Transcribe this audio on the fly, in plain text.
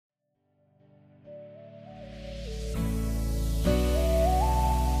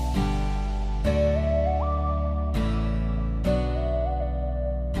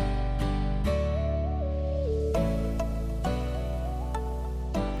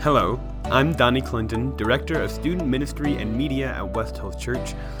Hello, I'm Donnie Clinton, Director of Student Ministry and Media at West Hills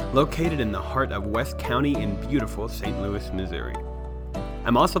Church, located in the heart of West County in beautiful St. Louis, Missouri.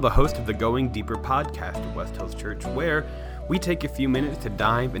 I'm also the host of the Going Deeper podcast at West Hills Church, where we take a few minutes to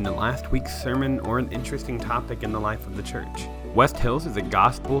dive into last week's sermon or an interesting topic in the life of the church. West Hills is a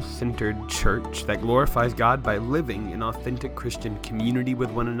gospel-centered church that glorifies God by living in authentic Christian community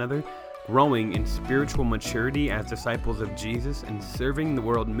with one another, growing in spiritual maturity as disciples of Jesus, and serving the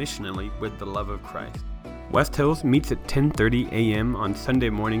world missionally with the love of Christ. West Hills meets at 10:30 a.m. on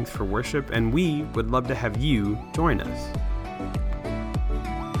Sunday mornings for worship, and we would love to have you join us.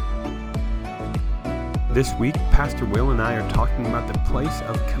 This week, Pastor Will and I are talking about the place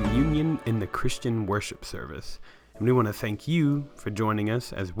of communion in the Christian worship service, and we want to thank you for joining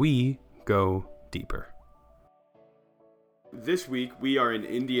us as we go deeper. This week, we are in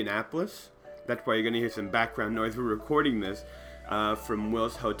Indianapolis. That's why you're going to hear some background noise. We're recording this from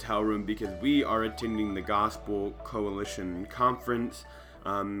Will's hotel room because we are attending the Gospel Coalition Conference,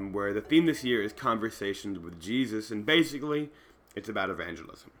 where the theme this year is Conversations with Jesus, and basically, it's about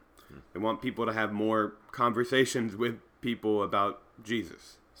evangelism. They want people to have more conversations with people about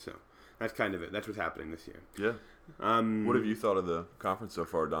Jesus. So that's kind of it. That's what's happening this year. Yeah. What have you thought of the conference so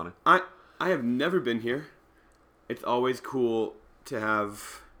far, Donnie? I have never been here. It's always cool to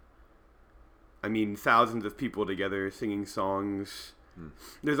have, thousands of people together singing songs.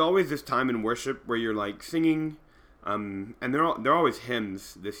 There's always this time in worship where you're like singing, and they're always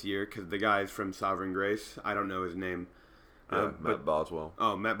hymns this year because the guy's from Sovereign Grace. I don't know his name. Matt Boswell.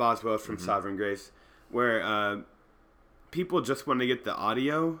 Oh, Matt Boswell from Sovereign Grace, where people just want to get the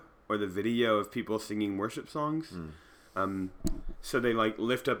audio or the video of people singing worship songs. So they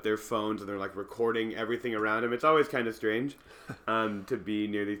lift up their phones and they're recording everything around them. It's always kind of strange to be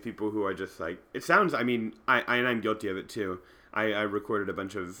near these people who are just it sounds, I'm guilty of it too. I recorded a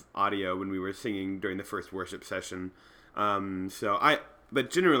bunch of audio when we were singing during the first worship session. But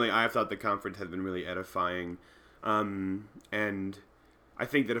generally I have thought the conference has been really edifying. And I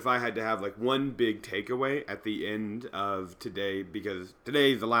think that if I had to have one big takeaway at the end of today, because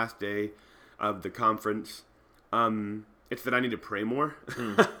today is the last day of the conference, it's that I need to pray more.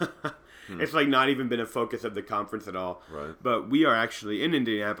 It's not even been a focus of the conference at all. Right. But we are actually in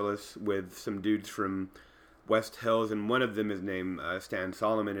Indianapolis with some dudes from West Hills, and one of them is named Stan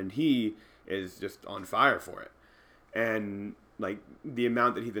Solomon, and he is just on fire for it. And the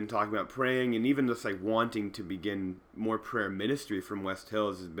amount that he's been talking about praying, and even just wanting to begin more prayer ministry from West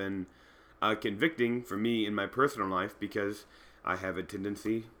Hills has been convicting for me in my personal life, because I have a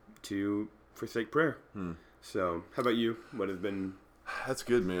tendency to forsake prayer. So, how about you? What has been... That's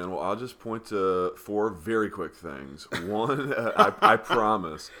good, man. Well, I'll just point to 4 very quick things. One, I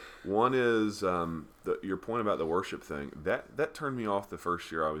promise. One is your point about the worship thing. That turned me off the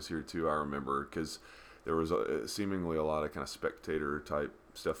first year I was here, too, I remember, because there was seemingly a lot of kind of spectator-type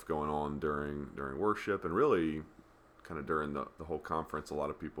stuff going on during worship, and really kind of during the whole conference. A lot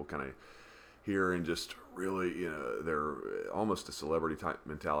of people kind of here and just really, they're almost a celebrity type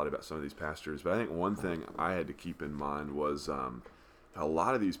mentality about some of these pastors. But I think one thing I had to keep in mind was a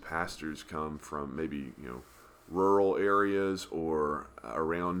lot of these pastors come from maybe, rural areas or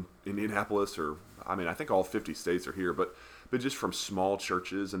around Indianapolis, or I think all 50 states are here, but just from small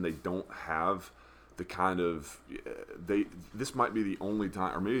churches, and they don't have the kind of, this might be the only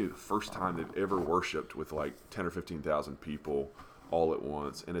time, or maybe the first time they've ever worshiped with 10 or 15,000 people all at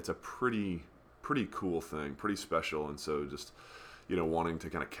once, and it's a pretty cool thing, pretty special. And so just, wanting to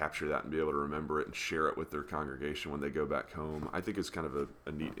kind of capture that and be able to remember it and share it with their congregation when they go back home, I think is kind of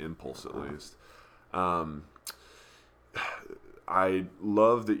a neat impulse, at least. I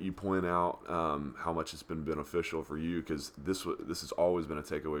love that you point out how much it's been beneficial for you, because this has always been a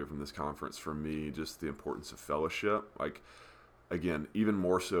takeaway from this conference for me, just the importance of fellowship. Again, even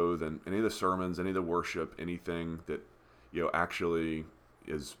more so than any of the sermons, any of the worship, anything that actually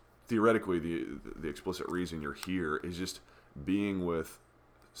is theoretically the explicit reason you're here, is just being with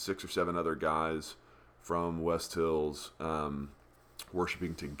 6 or 7 other guys from West Hills,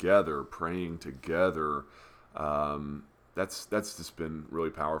 worshiping together, praying together. That's just been really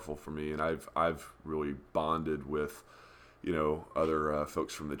powerful for me, and I've really bonded with other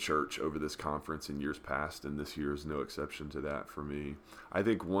folks from the church over this conference in years past, and this year is no exception to that for me. I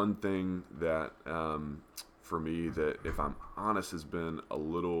think one thing that for me, that if I'm honest, has been a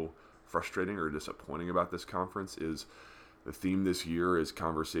little frustrating or disappointing about this conference is the theme this year is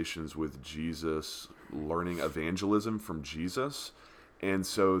Conversations with Jesus, learning evangelism from Jesus. And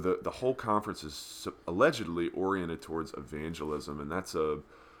so the whole conference is allegedly oriented towards evangelism, and that's a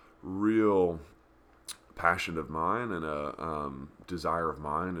real passion of mine and a desire of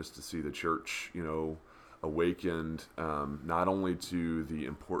mine is to see the church, awakened not only to the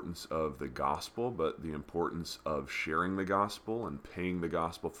importance of the gospel, but the importance of sharing the gospel and paying the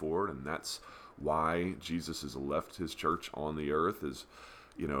gospel forward. And that's why Jesus has left his church on the earth is,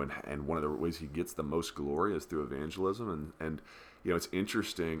 and one of the ways he gets the most glory is through evangelism. And it's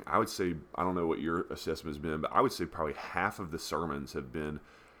interesting. I would say, I don't know what your assessment has been, but I would say probably half of the sermons have been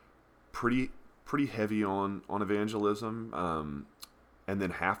pretty heavy on evangelism. And then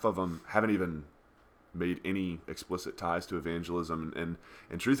half of them haven't even made any explicit ties to evangelism.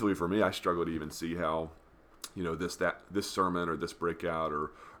 And truthfully for me, I struggle to even see how, this sermon or this breakout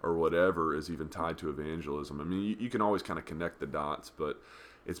or whatever is even tied to evangelism. I mean, you can always kind of connect the dots, but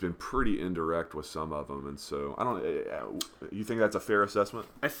it's been pretty indirect with some of them. And so you think that's a fair assessment?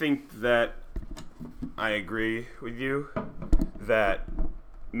 I think that I agree with you that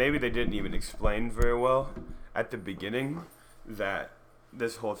maybe they didn't even explain very well at the beginning that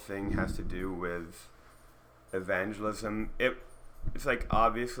this whole thing has to do with evangelism. It's like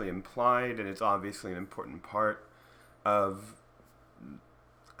obviously implied, and it's obviously an important part of,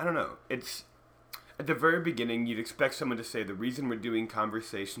 I don't know, it's at the very beginning you'd expect someone to say the reason we're doing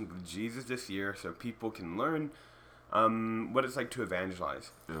conversations with Jesus this year so people can learn what it's like to evangelize.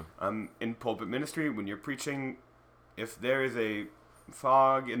 Yeah. In pulpit ministry, when you're preaching, if there is a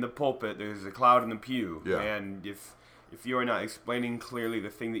fog in the pulpit, there's a cloud in the pew. Yeah. And if you are not explaining clearly the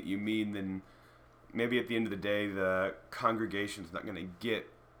thing that you mean, then maybe at the end of the day, the congregation's not going to get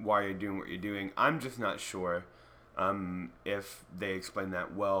why you're doing what you're doing. I'm just not sure if they explain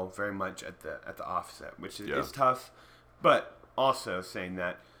that well very much at the offset, which is tough. But also saying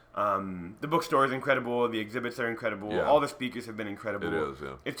that the bookstore is incredible, the exhibits are incredible, all the speakers have been incredible. It is,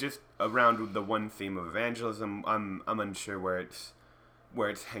 yeah. It's just around the one theme of evangelism. I'm unsure where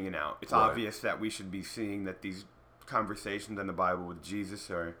it's hanging out. It's obvious that we should be seeing that these conversations in the Bible with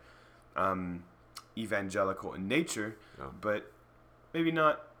Jesus are evangelical in nature, but maybe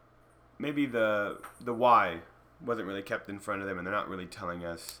not. Maybe the why wasn't really kept in front of them, and they're not really telling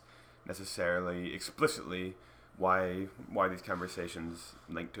us necessarily explicitly why these conversations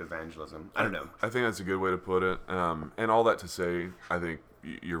link to evangelism. I don't know. I think that's a good way to put it. And all that to say, I think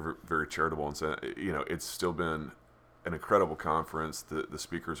you're very charitable and saying, it's still been an incredible conference. The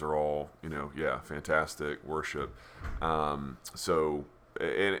speakers are all, fantastic worship. So.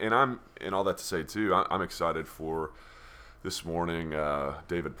 And all that to say too, I'm excited for this morning.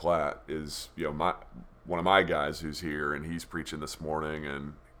 David Platt is one of my guys who's here, and he's preaching this morning.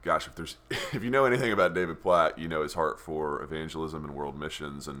 And gosh, if you know anything about David Platt, you know his heart for evangelism and world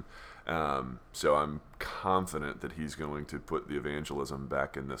missions, and so I'm confident that he's going to put the evangelism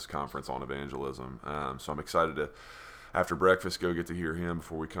back in this conference on evangelism. So I'm excited to, after breakfast, get to hear him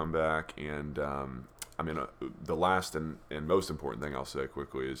before we come back. And the last and most important thing I'll say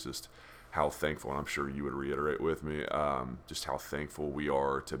quickly is just how thankful, and I'm sure you would reiterate with me, just how thankful we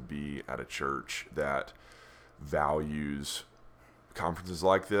are to be at a church that values conferences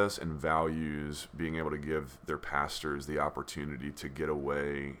like this and values being able to give their pastors the opportunity to get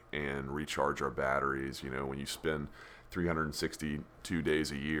away and recharge our batteries. When you spend 362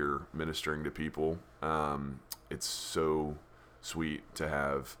 days a year ministering to people, it's so sweet to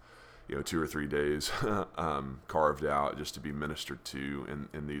have 2 or 3 days carved out just to be ministered to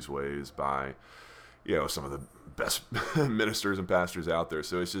in these ways by some of the best ministers and pastors out there.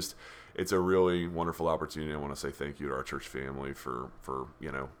 So it's a really wonderful opportunity. I want to say thank you to our church family for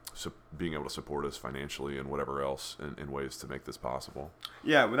being able to support us financially and whatever else in ways to make this possible.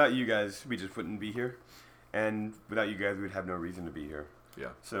 Yeah, without you guys, we just wouldn't be here, and without you guys, we'd have no reason to be here.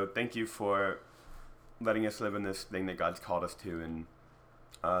 Yeah. So thank you for letting us live in this thing that God's called us to, and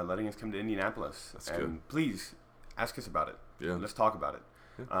letting us come to Indianapolis. That's and good. Please ask us about it. Yeah. Let's talk about it.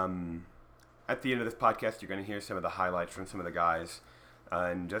 Yeah. At the end of this podcast, you're going to hear some of the highlights from some of the guys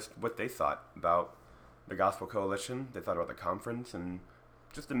and just what they thought about the Gospel Coalition. They thought about the conference, and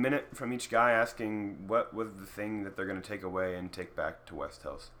just a minute from each guy asking what was the thing that they're going to take away and take back to West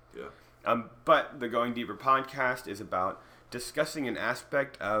Hills. Yeah. But the Going Deeper podcast is about discussing an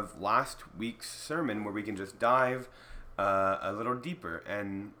aspect of last week's sermon where we can just dive a little deeper.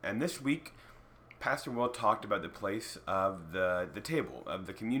 And this week, Pastor Will talked about the place of the table, of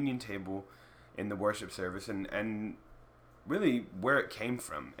the communion table in the worship service, and really where it came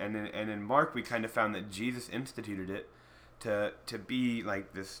from. And in Mark, we kind of found that Jesus instituted it to be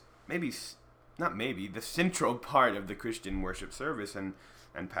like this, the central part of the Christian worship service.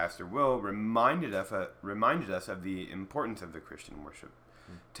 And Pastor Will reminded us of the importance of the Christian worship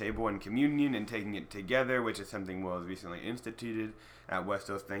table and communion and taking it together, which is something Will has recently instituted at West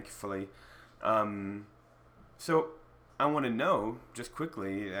Hills, thankfully. So I want to know, just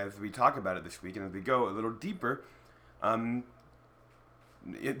quickly, as we talk about it this week and as we go a little deeper, the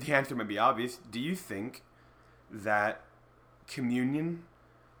answer might be obvious. Do you think that communion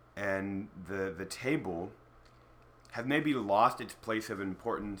and the table have maybe lost its place of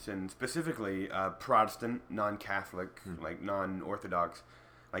importance in specifically Protestant, non-Catholic, like non-Orthodox?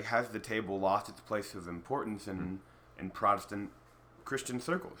 Like, has the table lost its place of importance in Protestant Christian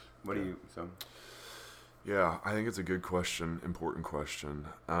circles? What do you so? Yeah, I think it's a good question, important question.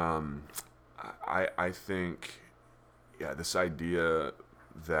 I think, this idea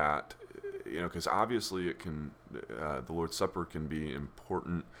that, because obviously it can, the Lord's Supper can be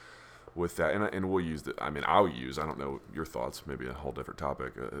important with that, and we'll use I don't know your thoughts, maybe a whole different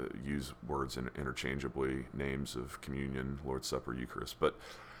topic, use words interchangeably, names of communion, Lord's Supper, Eucharist, but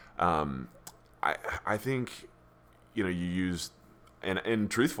I think, you use, and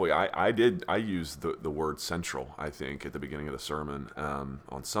truthfully, I used the word central, I think, at the beginning of the sermon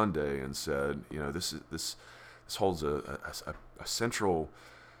on Sunday, and said, this holds a central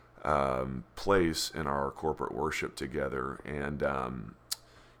place in our corporate worship together, and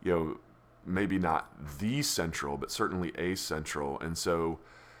maybe not the central, but certainly a central. And so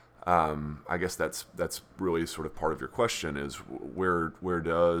I guess that's really sort of part of your question, is where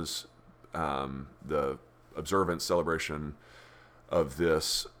does the observance, celebration of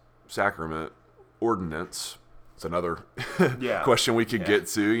this sacrament, ordinance, it's another question we could get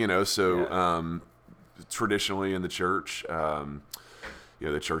to, traditionally in the church,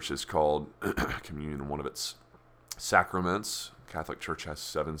 the church has called communion one of its sacraments. Catholic Church has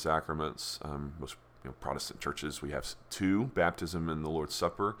 7 sacraments. Most Protestant churches, we have 2, baptism and the Lord's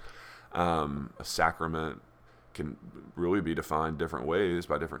Supper. A sacrament can really be defined different ways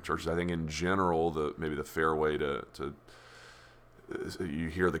by different churches. I think in general, maybe the fair way to you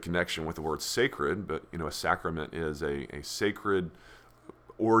hear the connection with the word sacred, but a sacrament is a sacred,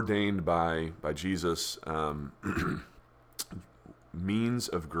 ordained by Jesus means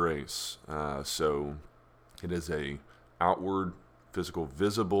of grace. So it is a outward, physical,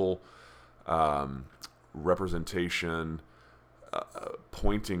 visible representation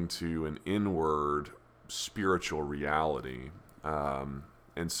pointing to an inward spiritual reality.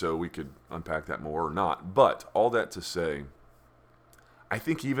 And so we could unpack that more or not. But all that to say, I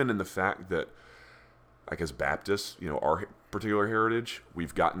think even in the fact that, like as Baptists, our particular heritage,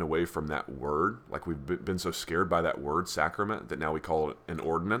 we've gotten away from that word. Like we've been so scared by that word sacrament that now we call it an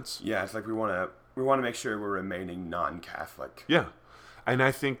ordinance. Yeah, it's like we want to make sure we're remaining non-Catholic. Yeah, and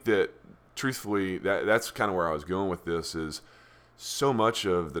I think that truthfully, that's kind of where I was going with this. Is so much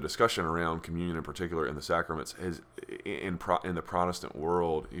of the discussion around communion in particular and the sacraments is in the Protestant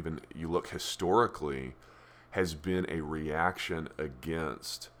world, even you look historically, has been a reaction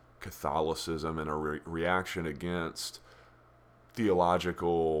against Catholicism and a reaction against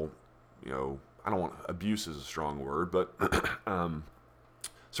theological, abuse is a strong word, but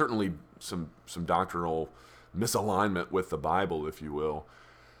certainly some doctrinal misalignment with the Bible, if you will,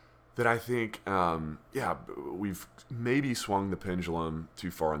 that I think, we've maybe swung the pendulum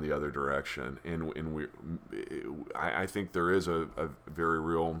too far in the other direction, and I think there is a very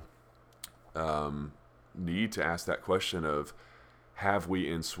real need to ask that question of, have we,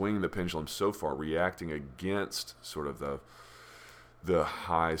 in swinging the pendulum so far, reacting against sort of the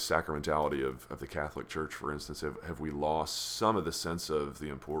high sacramentality of the Catholic Church, for instance, have we lost some of the sense of the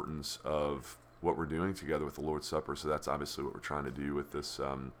importance of what we're doing together with the Lord's Supper? So that's obviously what we're trying to do with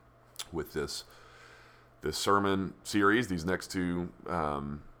this sermon series, these next 2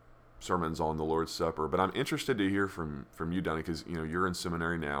 sermons on the Lord's Supper. But I'm interested to hear from you, Donnie, because you're in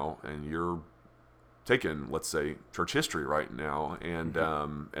seminary now and you're taking, let's say, church history right now, and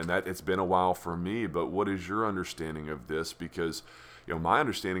that it's been a while for me. But what is your understanding of this? Because my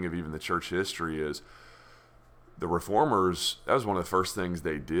understanding of even the church history is the Reformers, that was one of the first things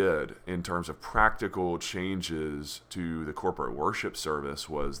they did in terms of practical changes to the corporate worship service,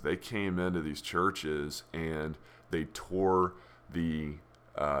 was they came into these churches and they tore the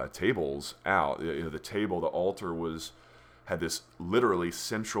tables out. The altar had this literally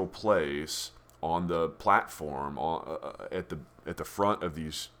central place on the platform at the front of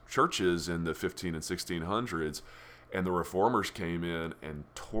these churches in the 15 and 1600s, and the Reformers came in and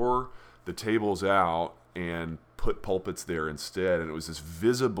tore the tables out and put pulpits there instead. And it was this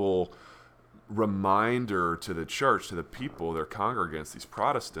visible reminder to the church, to the people, their congregants, these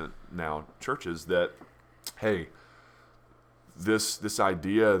Protestant now churches, that, hey, this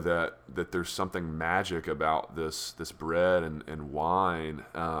idea that there's something magic about this bread and wine,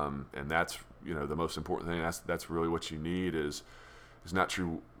 and that's the most important thing. That's really what you need is not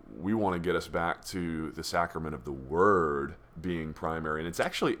true we want to get us back to the sacrament of the Word being primary. And it's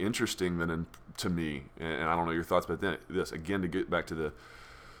actually interesting to me, and I don't know your thoughts about this, again, to get back to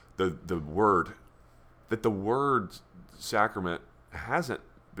the Word, that the Word sacrament hasn't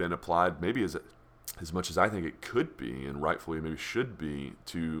been applied maybe as much as I think it could be and rightfully maybe should be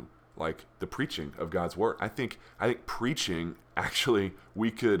to like the preaching of God's Word. I think preaching, actually,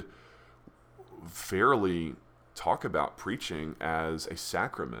 we could fairly talk about preaching as a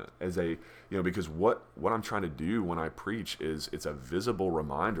sacrament, as a, because what I'm trying to do when I preach is it's a visible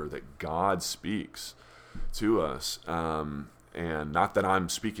reminder that God speaks to us, and not that I'm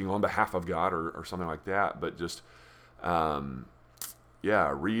speaking on behalf of God or something like that, but just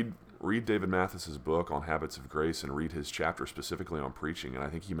read David Mathis's book on Habits of Grace and read his chapter specifically on preaching, and I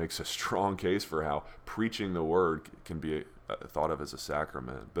think he makes a strong case for how preaching the Word can be thought of as a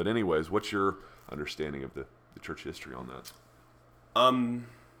sacrament. But anyways, what's your understanding of the church history on that?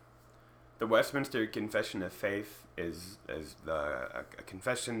 The Westminster Confession of Faith is a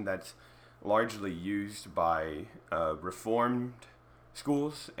confession that's largely used by Reformed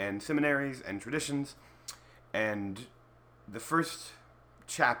schools and seminaries and traditions, and the first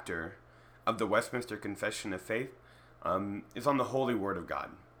chapter of the Westminster Confession of Faith is on the Holy Word of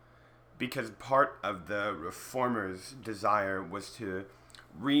God, because part of the Reformers' desire was to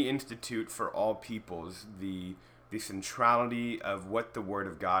reinstitute for all peoples the centrality of what the Word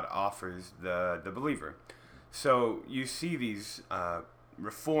of God offers the believer. So you see these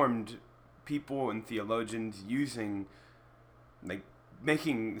Reformed people and theologians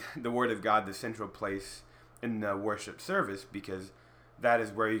making the Word of God the central place in the worship service, because that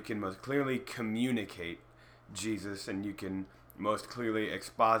is where you can most clearly communicate Jesus and you can most clearly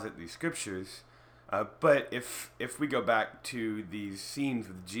exposit these scriptures. But if we go back to these scenes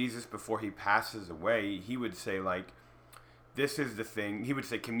with Jesus before he passes away, he would say, this is the thing. He would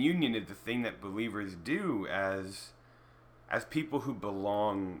say communion is the thing that believers do as people who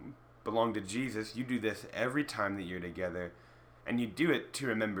belong to Jesus. You do this every time that you're together, and you do it to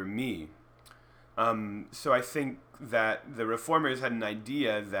remember me. So I think that the Reformers had an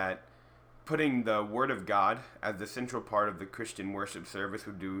idea that putting the Word of God as the central part of the Christian worship service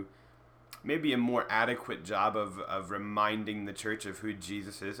would do maybe a more adequate job of reminding the church of who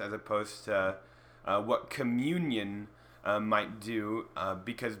Jesus is, as opposed to what communion might do,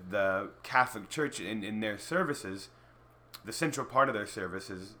 because the Catholic Church in their services, the central part of their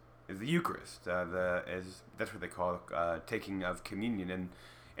services is the Eucharist. That's what they call taking of communion. And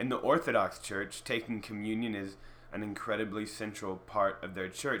in the Orthodox Church, taking communion is an incredibly central part of their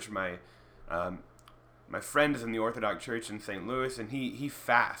church. My friend is in the Orthodox Church in St. Louis, and he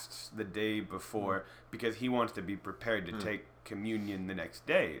fasts the day before because he wants to be prepared to take communion the next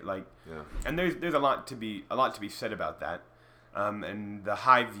day. And there's a lot to be said about that, and the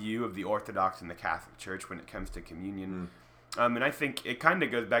high view of the Orthodox and the Catholic Church when it comes to communion. And I think it kind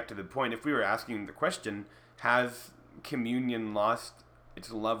of goes back to the point, if we were asking the question, has communion lost its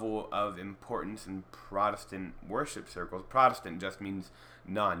level of importance in Protestant worship circles? Protestant just means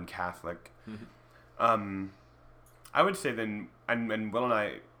non-Catholic. I would say then, and Will and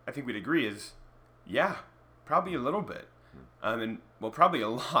I think we'd agree, is probably a little bit, probably a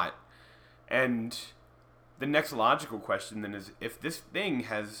lot. And the next logical question then is, if this thing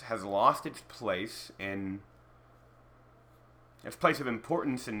has lost its place its place of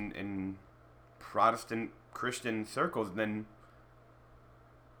importance in Protestant Christian circles, then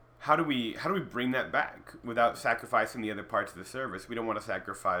how do we bring that back without sacrificing the other parts of the service? We don't want to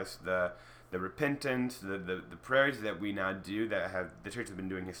sacrifice the repentance, the prayers that we now do, that have the church has been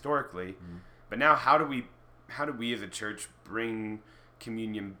doing historically. But now how do we as a church bring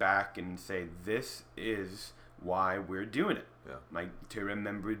communion back and say, this is why we're doing it? To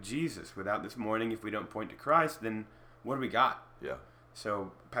remember Jesus. Without this morning, if we don't point to Christ, then what do we got?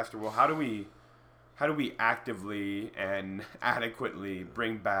 So, Pastor Will, how do we actively and adequately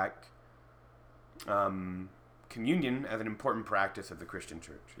bring back communion as an important practice of the Christian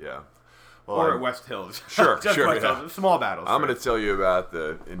church? Or at West Hills. Sure, Just sure. West Hills. Small battles. I'm going to tell you about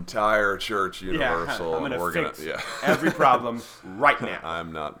the entire church universal. I'm going to fix every problem right now.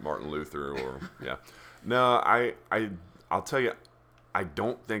 I'm not Martin Luther No, I'll tell you, I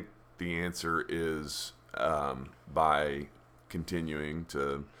don't think the answer is by continuing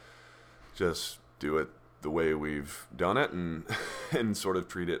to just do it the way we've done it and sort of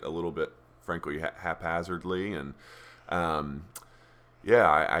treat it a little bit, frankly, haphazardly. And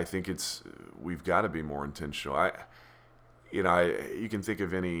I think we've got to be more intentional. You can think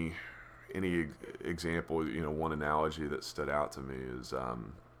of any example. One analogy that stood out to me is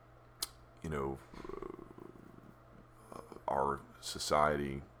our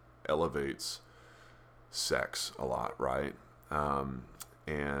society elevates sex a lot, right?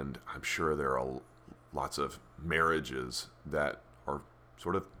 And I'm sure there are lots of marriages that are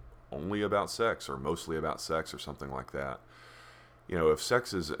sort of only about sex or mostly about sex or something like that. If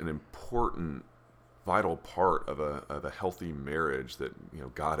sex is an important, vital part of a healthy marriage that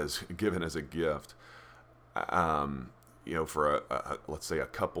God has given as a gift, for let's say a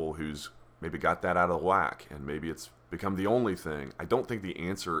couple who's maybe got that out of whack and maybe it's become the only thing, I don't think the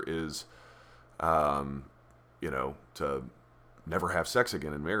answer is, to never have sex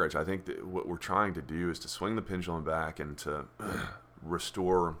again in marriage. I think that what we're trying to do is to swing the pendulum back and to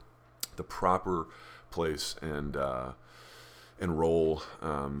restore the proper place and role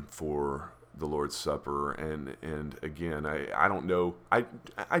for the Lord's Supper. And again, I don't know.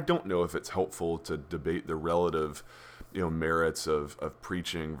 I don't know if it's helpful to debate the relative merits of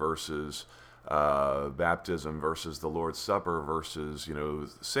preaching versus baptism versus the Lord's Supper versus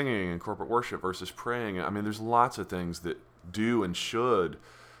singing and corporate worship versus praying. I mean, there's lots of things that do and should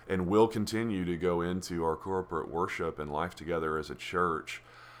and will continue to go into our corporate worship and life together as a church.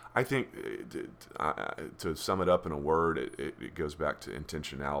 I think to sum it up in a word, it goes back to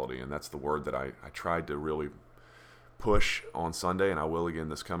intentionality, and that's the word that I tried to really push on Sunday, and I will again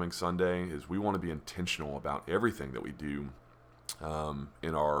this coming Sunday, is we want to be intentional about everything that we do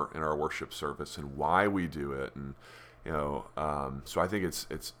in our worship service and why we do it, and so I think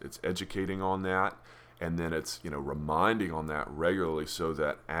it's educating on that, and then it's reminding on that regularly, so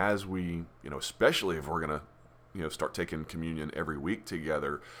that as we especially if we're gonna start taking communion every week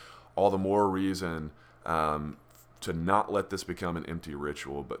together, all the more reason to not let this become an empty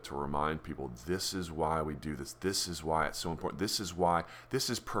ritual, but to remind people this is why we do this. This is why it's so important. This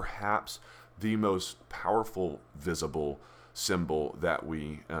is perhaps the most powerful visible symbol that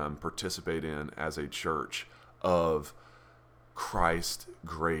we participate in as a church of Christ's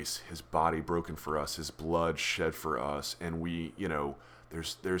grace, his body broken for us, his blood shed for us. And we,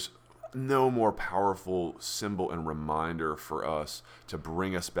 there's no more powerful symbol and reminder for us to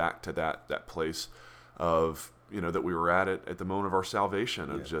bring us back to that place of, that we were at the moment of our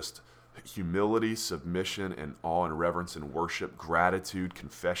salvation, of just humility, submission, and awe and reverence and worship, gratitude,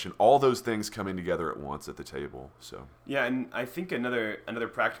 confession, all those things coming together at once at the table. So yeah, and I think another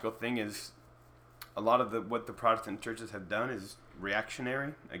practical thing is a lot of what the Protestant churches have done is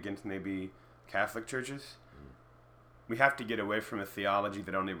reactionary against maybe Catholic churches. We have to get away from a theology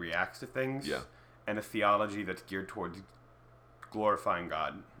that only reacts to things, and a theology that's geared towards glorifying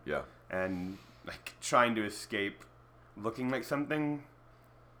God. Yeah, and like trying to escape looking like something.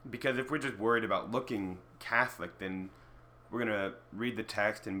 Because if we're just worried about looking Catholic, then we're going to read the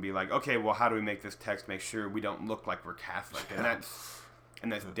text and be like, okay, well, how do we make this text make sure we don't look like we're Catholic? And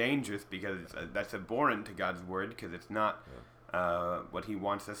that's dangerous, because that's abhorrent to God's word, because it's not what he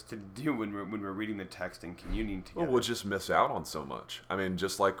wants us to do when we're reading the text and communing together. Well, we'll just miss out on so much. I mean,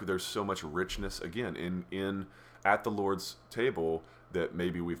 just like there's so much richness, again, in at the Lord's table that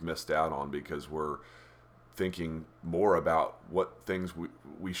maybe we've missed out on because we're thinking more about what things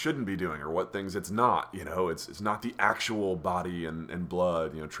we shouldn't be doing, or what things it's not. It's not the actual body and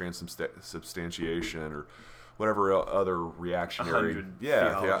blood, transubstantiation or whatever other reactionary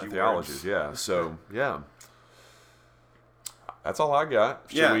theologies. Yeah. So that's all I got.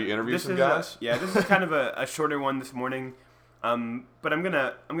 Should we interview some guys? This is kind of a shorter one this morning, but I'm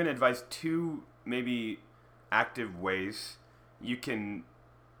gonna advise two maybe active ways you can.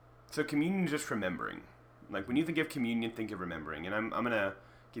 So communion is just remembering. Like when you think of communion, think of remembering. And I'm going to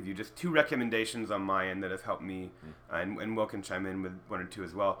give you just two recommendations on my end that have helped me, and Will can chime in with one or two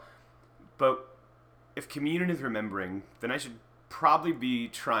as well. But if communion is remembering, then I should probably be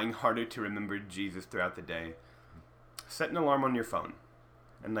trying harder to remember Jesus throughout the day. Set an alarm on your phone.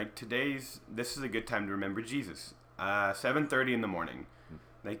 And like this is a good time to remember Jesus. 7:30 in the morning.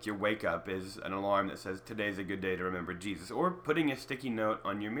 Like your wake up is an alarm that says today's a good day to remember Jesus. Or putting a sticky note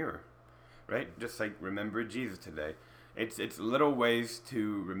on your mirror. Right? Just like remember Jesus today. It's little ways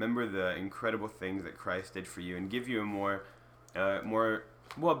to remember the incredible things that Christ did for you, and give you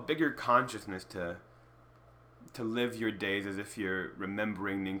a bigger consciousness to live your days as if you're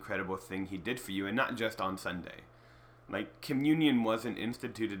remembering the incredible thing he did for you, and not just on Sunday. Like communion wasn't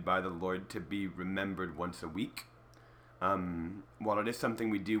instituted by the Lord to be remembered once a week. While it is something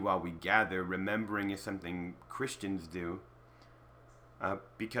we do while we gather, remembering is something Christians do.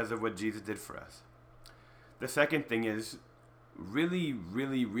 Because of what Jesus did for us. The second thing is really,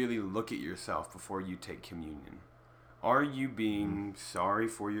 really, really look at yourself before you take communion. Are you being sorry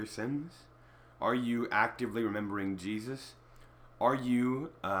for your sins? Are you actively remembering Jesus? Are you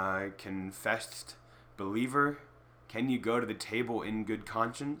a confessed believer, Can you go to the table in good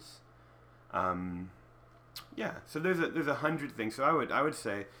conscience? So there's 100 things. So I would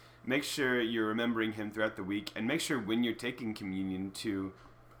say make sure you're remembering him throughout the week, and make sure when you're taking communion to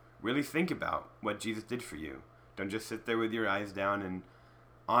really think about what Jesus did for you. Don't just sit there with your eyes down, and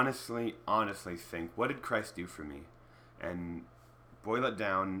honestly think, what did Christ do for me? And boil it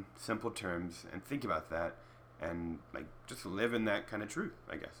down, simple terms, and think about that, and like just live in that kind of truth,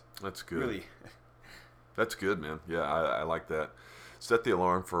 I guess. That's good. Really. That's good, man. Yeah, I like that. Set the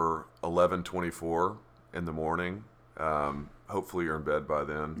alarm for 11:24 in the morning. Hopefully you're in bed by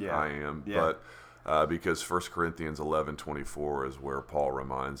then. Yeah. I am. Yeah. But because 1 Corinthians 11:24 is where Paul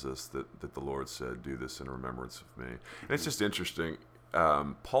reminds us that the Lord said, do this in remembrance of me. And it's just interesting.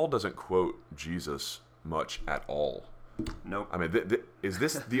 Paul doesn't quote Jesus much at all. Nope. I mean, is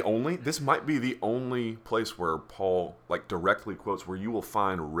this the only? This might be the only place where Paul like directly quotes, where you will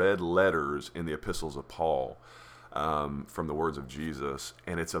find red letters in the epistles of Paul from the words of Jesus,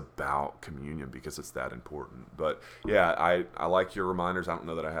 and it's about communion because it's that important. But yeah, I like your reminders. I don't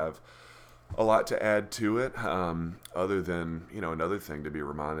know that I have a lot to add to it, other than another thing to be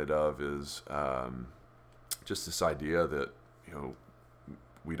reminded of is just this idea that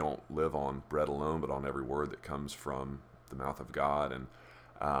we don't live on bread alone, but on every word that comes from the mouth of God. And,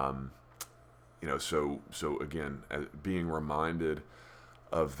 so again, being reminded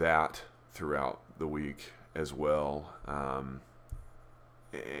of that throughout the week as well.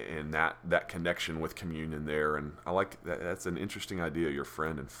 And that connection with communion there. And I like that. That's an interesting idea, your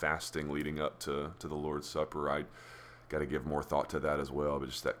friend, and fasting leading up to the Lord's Supper. I got to give more thought to that as well. But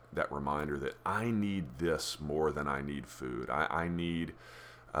just that reminder that I need this more than I need food. I need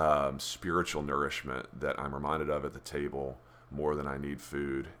spiritual nourishment that I'm reminded of at the table more than I need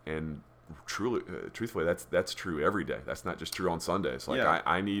food. And truthfully, that's true every day. That's not just true on Sundays. Like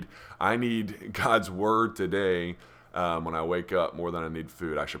I need God's word today when I wake up more than I need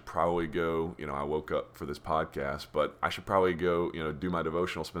food. I should probably go. I woke up for this podcast, but I should probably go. Do my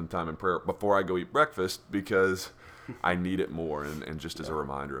devotional, spend time in prayer before I go eat breakfast because I need it more. And just as a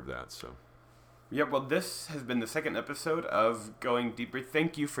reminder of that. So. Yeah, well, this has been the second episode of Going Deeper.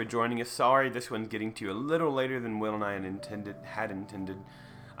 Thank you for joining us. Sorry, this one's getting to you a little later than Will and I had intended.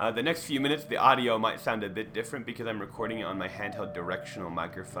 The next few minutes, the audio might sound a bit different because I'm recording it on my handheld directional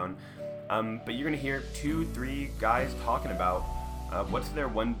microphone. But you're going to hear 2-3 guys talking about what's their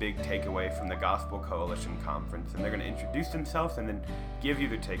one big takeaway from the Gospel Coalition Conference. And they're going to introduce themselves and then give you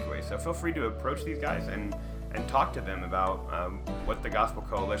their takeaway. So feel free to approach these guys and talk to them about what the Gospel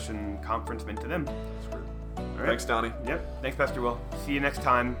Coalition Conference meant to them. That's great. All right. Thanks, Donnie. Yep. Thanks, Pastor Will. See you next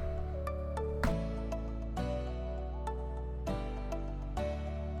time.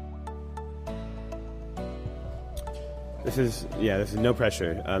 This is no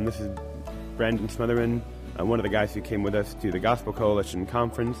pressure. This is Brandon Smotherman, one of the guys who came with us to the Gospel Coalition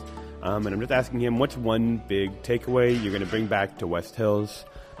Conference. And I'm just asking him, what's one big takeaway you're going to bring back to West Hills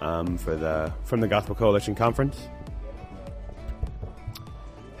from the Gospel Coalition Conference?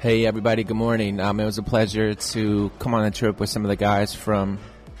 Hey everybody, good morning. It was a pleasure to come on a trip with some of the guys from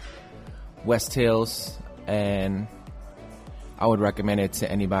West Hills, and I would recommend it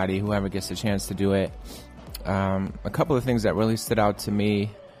to anybody, whoever gets a chance to do it. A couple of things that really stood out to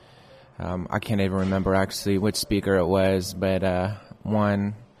me, I can't even remember actually which speaker it was, but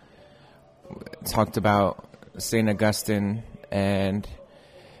one talked about St. Augustine and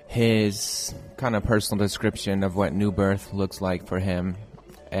his kind of personal description of what new birth looks like for him.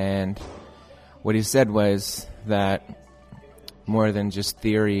 And what he said was that more than just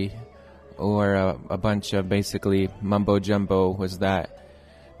theory or a bunch of basically mumbo-jumbo was that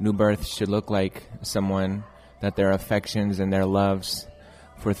new birth should look like someone that their affections and their loves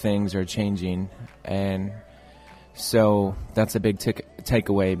for things are changing. And so that's a big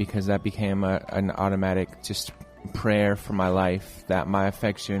takeaway, because that became an automatic just prayer for my life, that my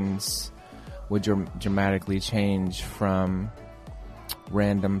affections would dramatically change from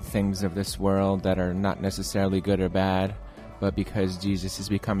random things of this world that are not necessarily good or bad, but because Jesus is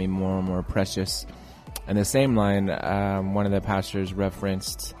becoming more and more precious. In the same line, one of the pastors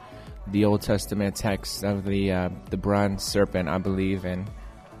referenced the Old Testament text of the bronze serpent, I believe, and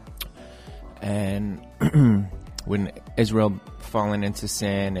when Israel fallen into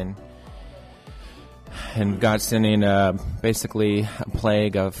sin and God sending basically a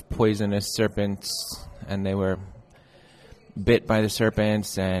plague of poisonous serpents, and they were bit by the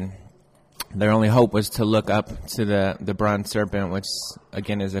serpents, and their only hope was to look up to the bronze serpent, which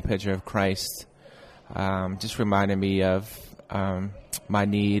again is a picture of Christ. Just reminded me of my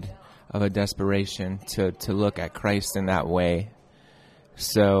need of a desperation to look at Christ in that way.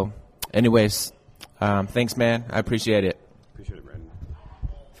 So anyways, Thanks, man. I appreciate it. Appreciate it, Brandon.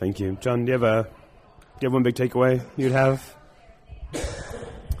 Thank you. John, do you have one big takeaway you'd have?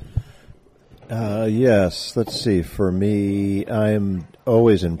 Yes. Let's see. For me, I'm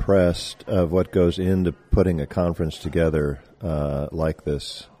always impressed of what goes into putting a conference together like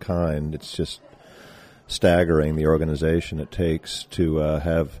this kind. It's just staggering, the organization it takes to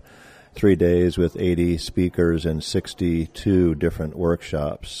have 3 days with 80 speakers and 62 different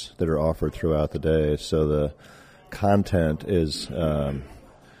workshops that are offered throughout the day. So the content is, to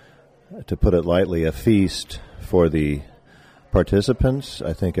put it lightly, a feast for the participants.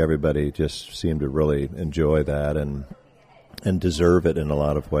 I think everybody just seemed to really enjoy that and deserve it in a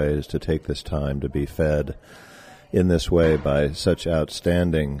lot of ways, to take this time to be fed in this way by such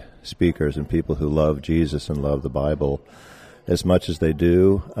outstanding speakers and people who love Jesus and love the Bible as much as they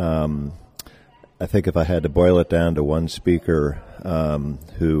do. I think if I had to boil it down to one speaker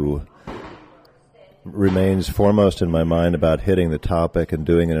who remains foremost in my mind about hitting the topic and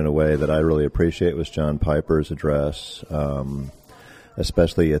doing it in a way that I really appreciate, was John Piper's address,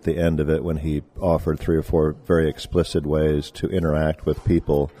 especially at the end of it when he offered 3 or 4 very explicit ways to interact with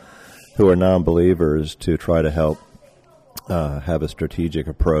people who are non-believers to try to help have a strategic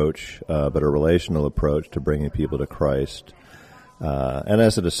approach, but a relational approach to bringing people to Christ. And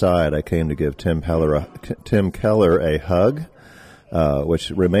as an aside, I came to give Tim Keller a hug, which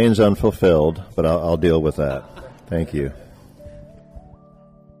remains unfulfilled, but I'll deal with that. Thank you.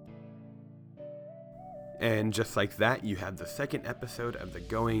 And just like that, you have the second episode of the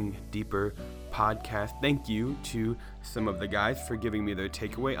Going Deeper podcast. Thank you to some of the guys for giving me their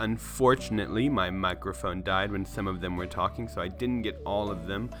takeaway. Unfortunately, my microphone died when some of them were talking, so I didn't get all of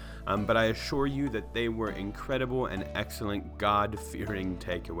them. But I assure you that they were incredible and excellent, God-fearing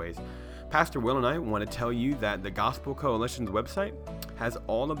takeaways. Pastor Will and I want to tell you that the Gospel Coalition's website has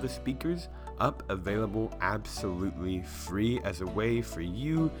all of the speakers up, available absolutely free, as a way for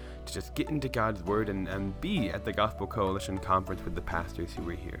you to just get into God's Word and be at the Gospel Coalition conference with the pastors who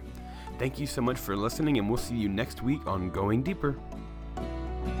were here. Thank you so much for listening, and we'll see you next week on Going Deeper.